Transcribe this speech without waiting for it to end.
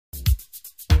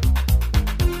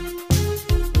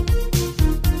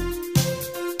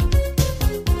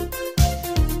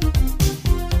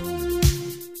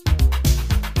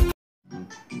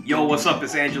Yo, what's up?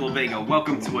 It's Angelo Vega.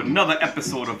 Welcome to another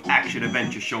episode of Action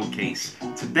Adventure Showcase.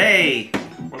 Today,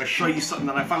 I want to show you something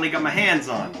that I finally got my hands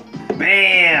on.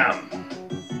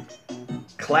 Bam!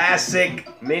 Classic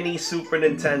mini Super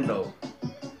Nintendo.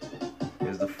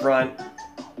 Here's the front,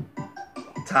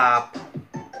 top,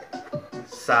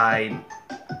 side,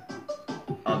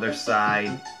 other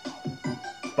side,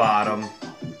 bottom,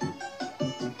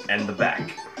 and the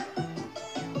back.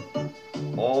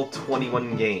 All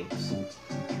 21 games.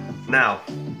 Now,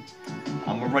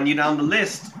 I'm gonna run you down the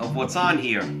list of what's on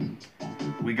here.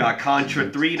 We got Contra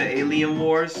 3, The Alien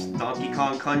Wars, Donkey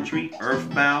Kong Country,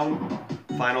 Earthbound,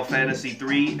 Final Fantasy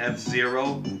 3,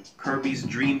 F-Zero, Kirby's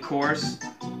Dream Course,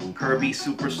 Kirby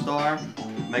Superstar,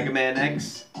 Mega Man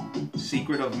X,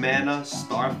 Secret of Mana,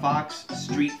 Star Fox,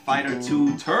 Street Fighter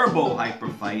 2 Turbo Hyper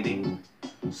Fighting,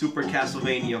 Super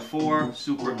Castlevania 4,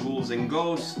 Super Ghouls and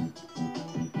Ghosts,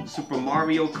 Super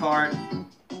Mario Kart,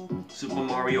 Super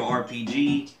Mario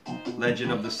RPG,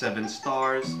 Legend of the Seven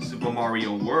Stars, Super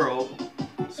Mario World,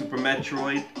 Super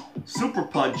Metroid, Super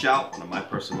Punch-Out, one of my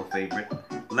personal favorite,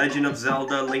 Legend of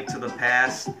Zelda, Link to the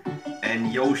Past,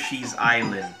 and Yoshi's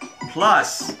Island.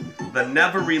 Plus, the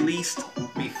never released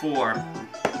before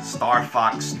Star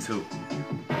Fox 2.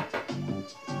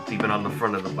 It's even on the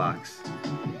front of the box.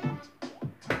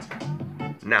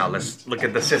 Now, let's look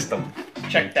at the system.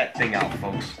 Check that thing out,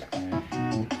 folks.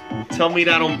 Tell me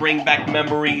that don't bring back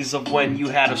memories of when you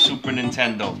had a Super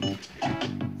Nintendo.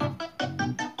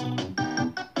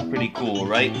 Pretty cool,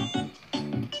 right?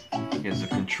 Here's a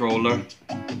controller.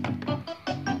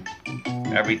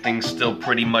 Everything's still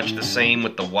pretty much the same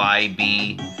with the Y,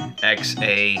 B, X,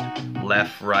 A,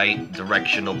 left, right,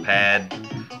 directional pad,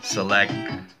 select,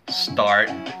 start.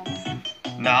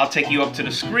 Now I'll take you up to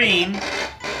the screen.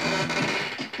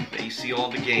 There you see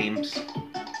all the games.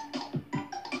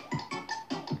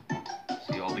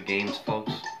 Games,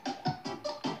 folks.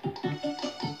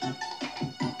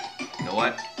 You know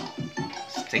what?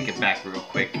 Let's take it back real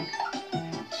quick.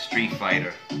 Street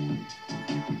Fighter.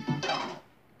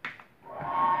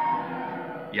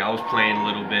 Yeah, I was playing a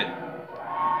little bit.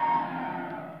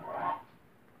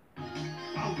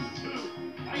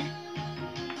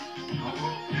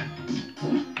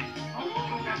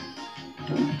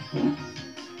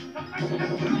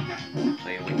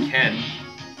 Playing with Ken.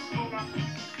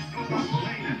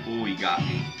 Ooh, he got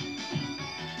me.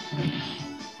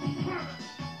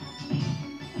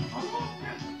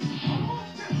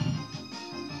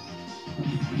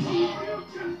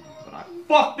 But I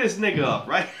fucked this nigga up,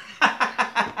 right?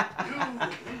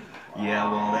 Yeah,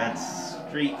 well, that's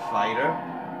Street Fighter.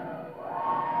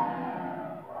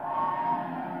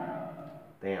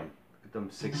 Damn, look at them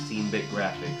 16-bit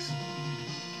graphics.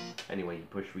 Anyway, you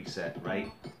push reset,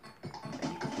 right?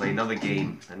 And you can play another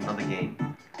game, another game.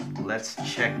 Let's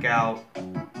check out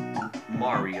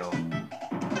Mario.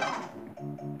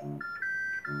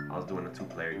 I was doing a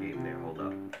two-player game there, hold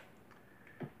up.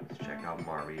 Let's check out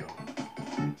Mario.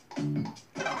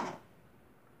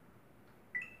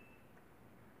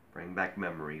 Bring back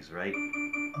memories, right?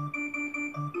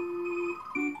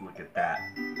 Look at that.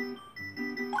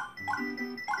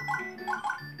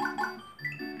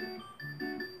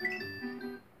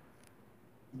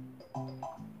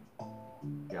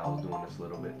 Yeah, I was doing this a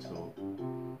little bit too.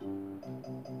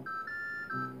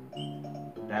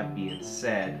 That being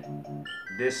said,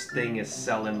 this thing is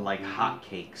selling like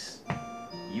hotcakes.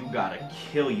 You gotta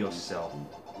kill yourself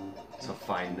to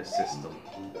find the system.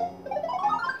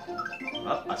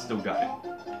 Oh, I still got it.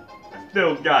 I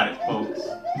still got it, folks.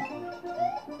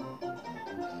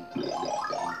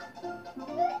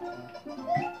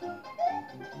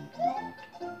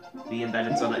 Being that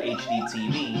it's on an HD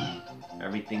TV,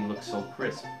 everything looks so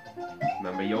crisp.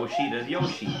 Remember Yoshi? There's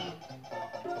Yoshi.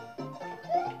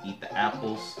 Eat the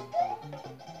apples.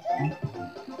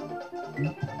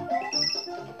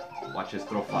 Watch us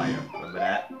throw fire. Remember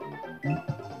that?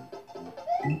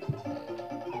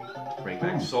 Bring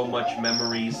back so much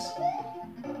memories.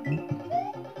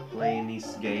 Playing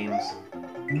these games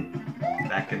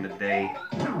back in the day.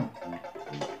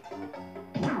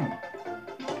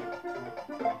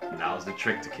 That was the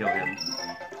trick to kill him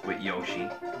with Yoshi.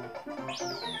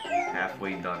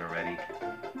 Halfway done already.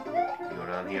 You go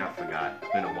down here? I forgot.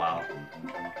 It's been a while.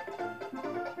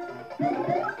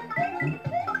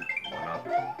 One up.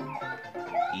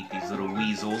 Eat these little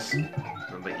weasels.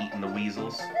 Remember eating the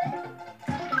weasels?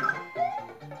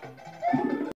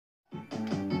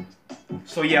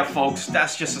 So yeah, folks,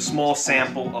 that's just a small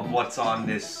sample of what's on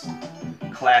this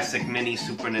classic mini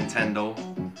Super Nintendo.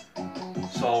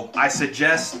 So I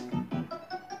suggest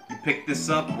you pick this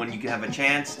up when you can have a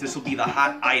chance. This will be the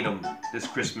hot item this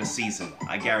Christmas season.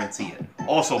 I guarantee it.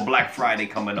 Also, Black Friday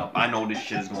coming up. I know this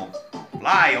shit is going to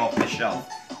fly off the shelf.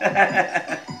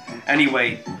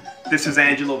 Anyway, this is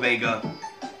Angelo Vega.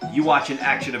 You watching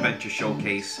Action Adventure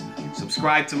Showcase.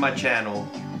 Subscribe to my channel.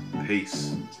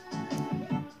 Peace.